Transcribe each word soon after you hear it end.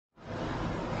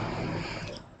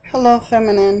Hello,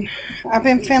 Feminine. I've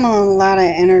been feeling a lot of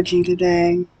energy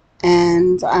today,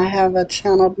 and I have a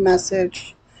channeled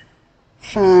message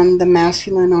from the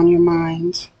masculine on your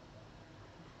mind.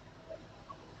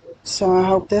 So I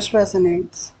hope this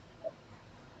resonates.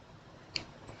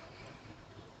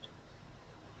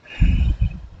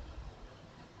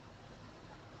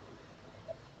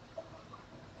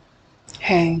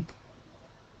 Hey,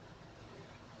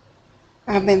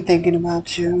 I've been thinking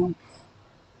about you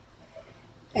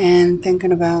and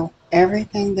thinking about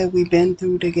everything that we've been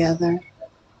through together.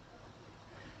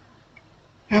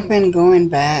 I've been going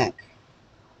back,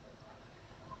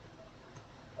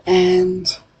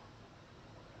 and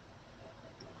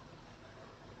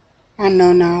I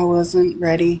know now I wasn't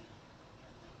ready.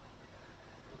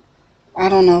 I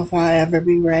don't know if I'll ever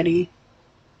be ready.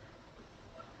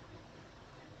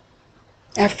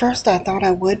 At first I thought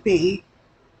I would be.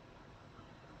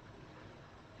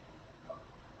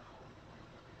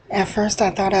 At first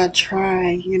I thought I'd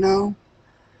try.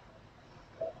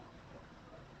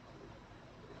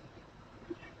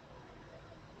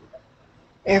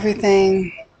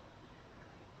 Everything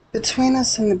between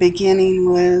us in the beginning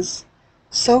was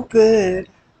so good.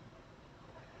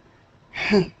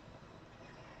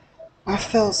 I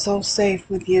felt so safe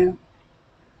with you.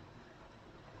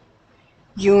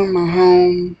 You were my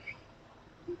home.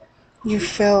 You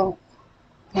felt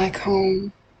like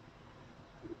home.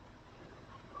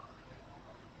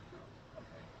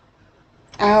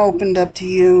 I opened up to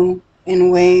you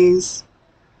in ways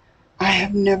I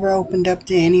have never opened up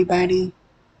to anybody.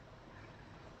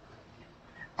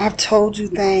 I've told you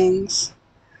things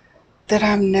that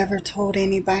I've never told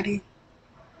anybody.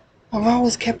 I've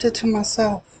always kept it to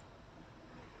myself.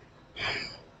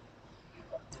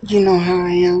 You know how I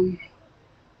am.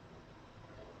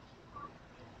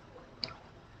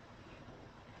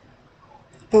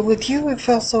 But with you it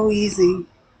felt so easy,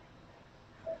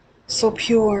 so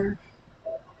pure.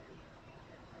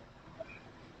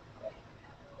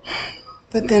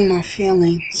 But then my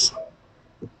feelings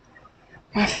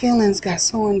got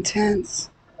so intense,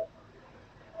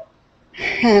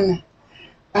 and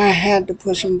I had to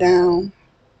push them down.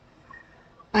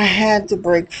 I had to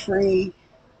break free.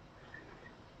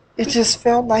 It just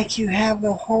felt like you have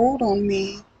a hold on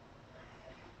me.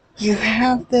 You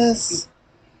have this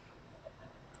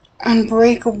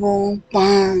unbreakable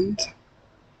bond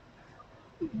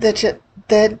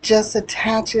that just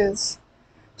attaches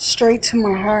straight to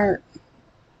my heart.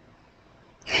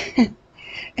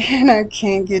 And I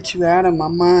can't get you out of my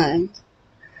mind.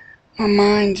 My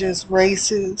mind just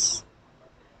races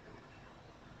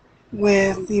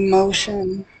with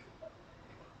emotion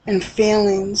and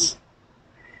feelings.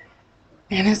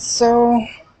 And it's so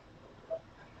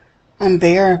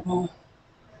unbearable.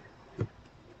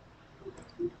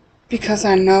 Because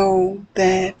I know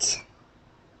that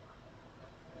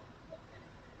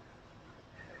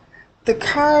the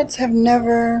cards have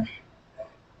never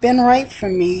been right for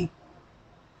me.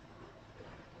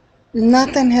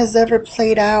 Nothing has ever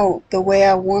played out the way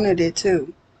I wanted it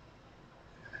to.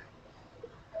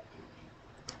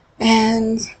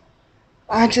 And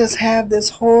I just have this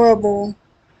horrible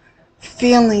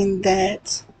feeling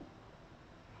that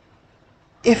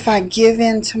if I give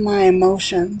in to my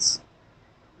emotions,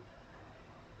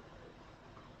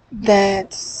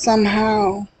 that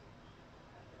somehow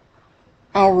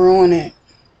I'll ruin it.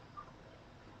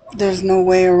 There's no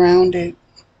way around it.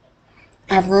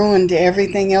 I've ruined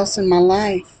everything else in my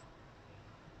life.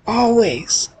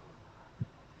 Always.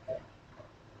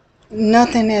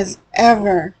 Nothing has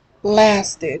ever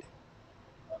lasted.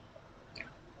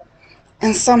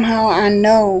 And somehow I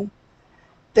know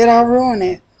that I'll ruin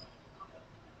it.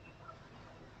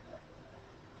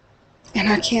 And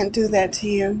I can't do that to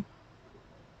you.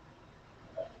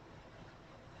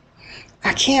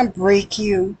 I can't break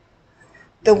you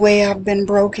the way I've been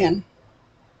broken.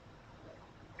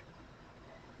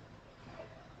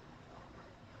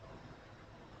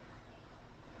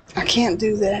 I can't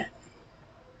do that.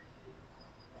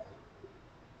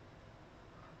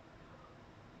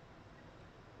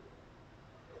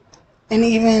 And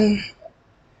even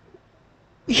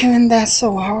that's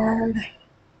so hard.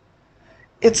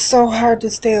 It's so hard to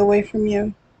stay away from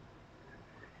you.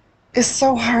 It's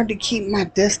so hard to keep my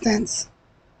distance.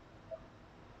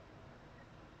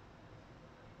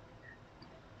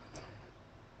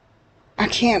 I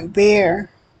can't bear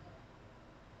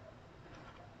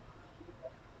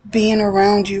being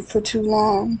around you for too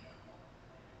long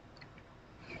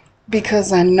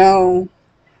because I know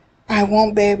I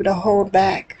won't be able to hold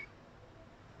back.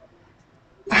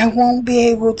 I won't be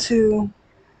able to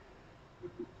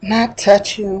not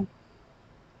touch you.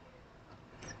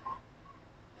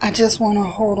 I I just want to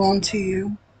hold on to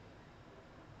you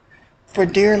for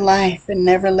dear life and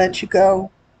never let you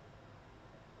go.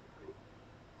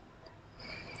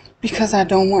 Because I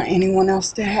don't want anyone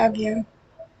else to have you.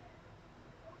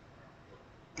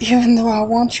 Even though I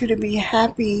want you to be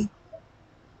happy,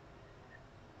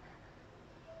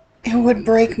 it would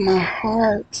break my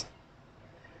heart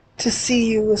to see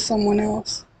you with someone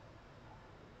else.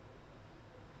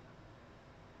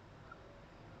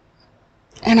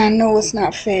 And I know it's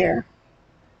not fair.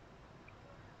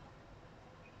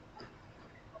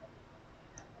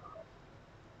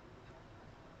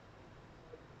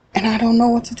 And I don't know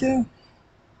what to do.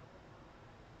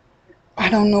 I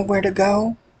don't know where to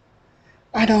go.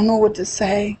 I don't know what to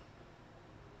say.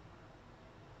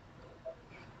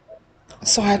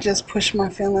 So I just push my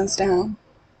feelings down.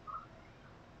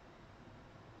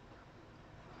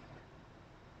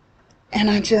 And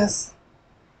I just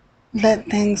let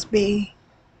things be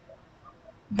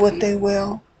what they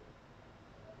will.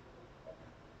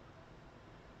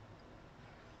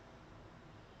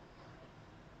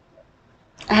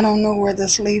 I don't know where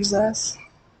this leaves us.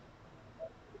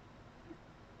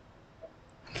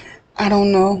 I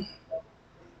don't know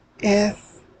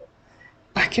if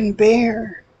I can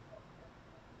bear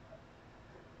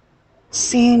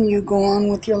seeing you go on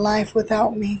with your life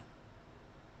without me.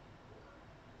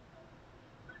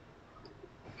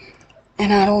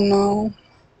 And I don't know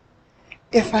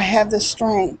if I have the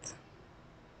strength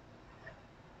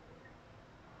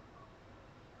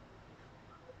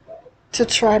to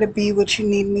try to be what you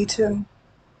need me to.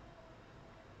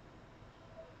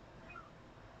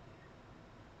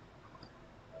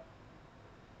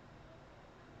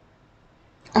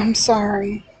 I'm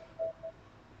sorry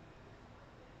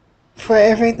for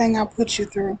everything I put you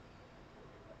through.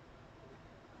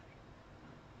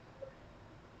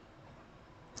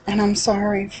 And I'm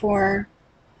sorry for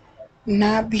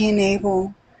not being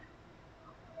able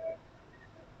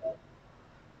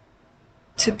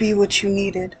to be what you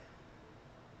needed.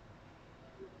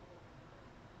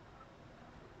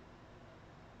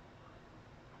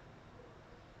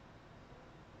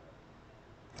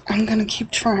 I'm gonna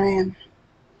keep trying.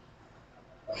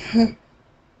 And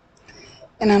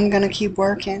I'm gonna keep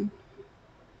working.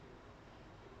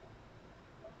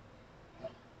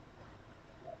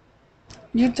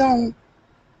 You don't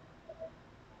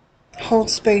hold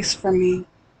space for me.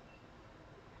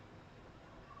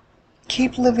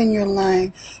 Keep living your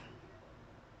life.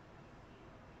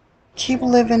 Keep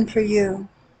living for you.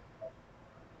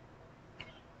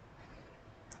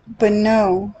 But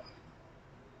know,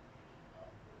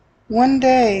 one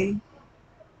day,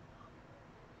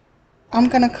 I'm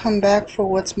gonna come back for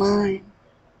what's mine.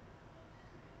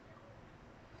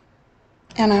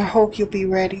 And I hope you'll be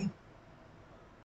ready.